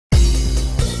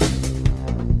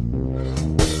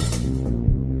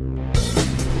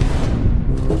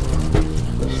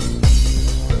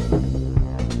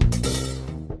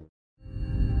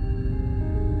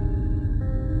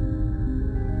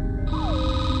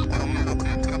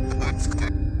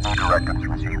Directives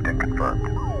received and confirmed.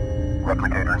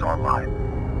 Replicators online.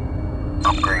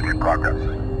 Upgrade in progress.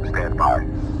 Stand by.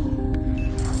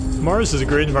 Mars is a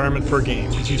great environment for a game,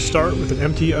 as you start with an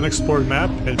empty, unexplored map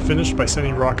and finish by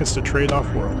sending rockets to trade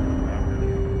off-world.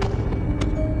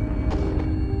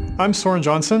 I'm Soren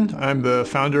Johnson. I'm the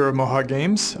founder of Mohawk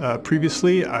Games.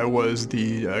 Previously, I was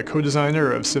the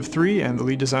co-designer of Civ 3 and the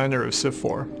lead designer of Civ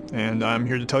 4. And I'm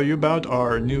here to tell you about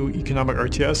our new economic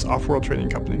RTS Offworld trading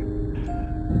company.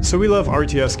 So we love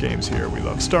RTS games here. We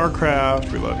love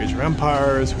StarCraft, we love Age of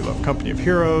Empires, we love Company of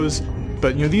Heroes.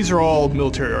 But these are all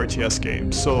military RTS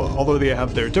games, so although they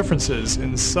have their differences,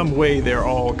 in some way they're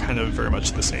all kind of very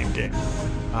much the same game.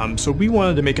 So we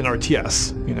wanted to make an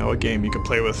RTS, a game you could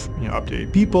play with up to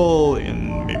 8 people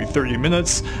in maybe 30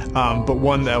 minutes, but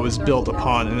one that was built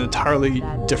upon an entirely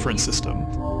different system.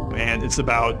 And it's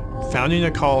about founding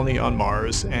a colony on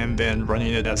Mars and then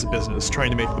running it as a business, trying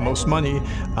to make the most money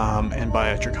and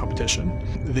buy out your competition.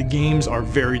 The games are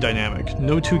very dynamic.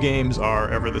 No two games are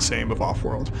ever the same of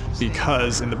Offworld,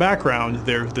 because in the background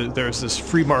there's this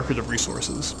free market of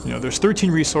resources. There's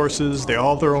 13 resources, they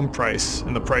all have their own price,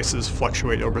 and the prices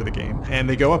fluctuate over the game. And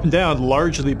they go up and down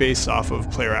largely based off of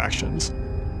player actions.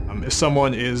 If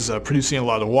someone is producing a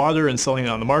lot of water and selling it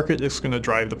on the market, it's going to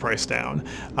drive the price down.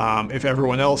 If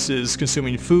everyone else is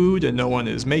consuming food and no one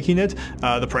is making it,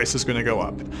 the price is going to go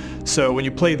up. So when you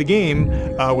play the game,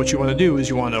 what you want to do is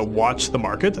you want to watch the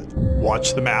market,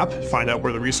 watch the map, find out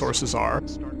where the resources are,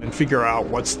 and figure out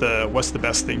what's the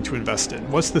best thing to invest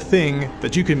in. What's the thing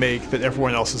that you can make that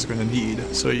everyone else is going to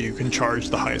need, so you can charge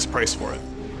the highest price for it.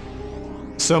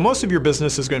 So most of your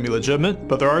business is going to be legitimate,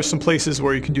 but there are some places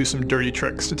where you can do some dirty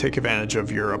tricks to take advantage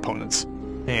of your opponents.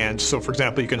 And so, for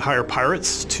example, you can hire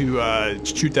pirates to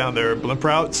shoot down their blimp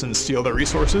routes and steal their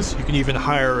resources. You can even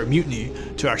hire a mutiny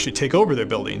to actually take over their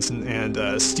buildings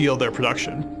and steal their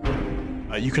production.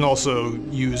 You can also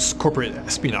use corporate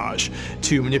espionage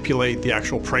to manipulate the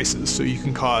actual prices, so you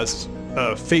can cause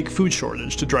a fake food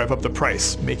shortage to drive up the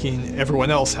price, making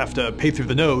everyone else have to pay through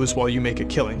the nose while you make a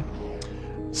killing.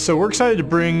 So we're excited to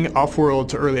bring Offworld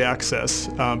to early access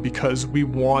because we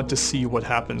want to see what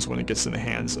happens when it gets in the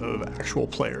hands of actual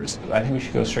players. I think we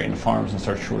should go straight into farms and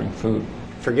start shorting food.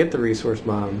 Forget the resource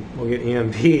bomb. We'll get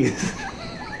EMPs.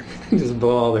 Just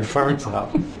blow all their farms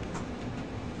up.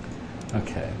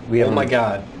 Okay. Oh my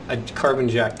god, a carbon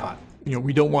jackpot.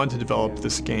 We don't want to develop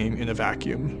this game in a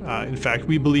vacuum. In fact,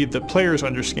 we believe that players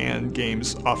understand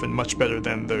games often much better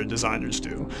than their designers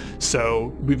do.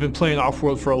 So we've been playing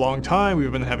Offworld for a long time,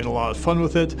 we've been having a lot of fun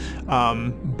with it,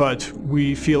 but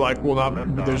we feel like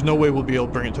there's no way we'll be able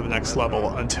to bring it to the next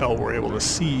level until we're able to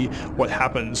see what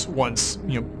happens once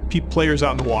players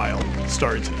out in the wild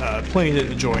start playing it,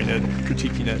 enjoying it,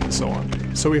 critiquing it, and so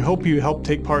on. So we hope you help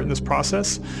take part in this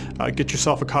process. Get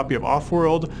yourself a copy of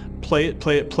Offworld, play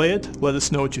it, let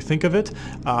us know what you think of it,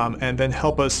 and then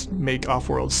help us make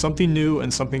Offworld something new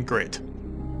and something great.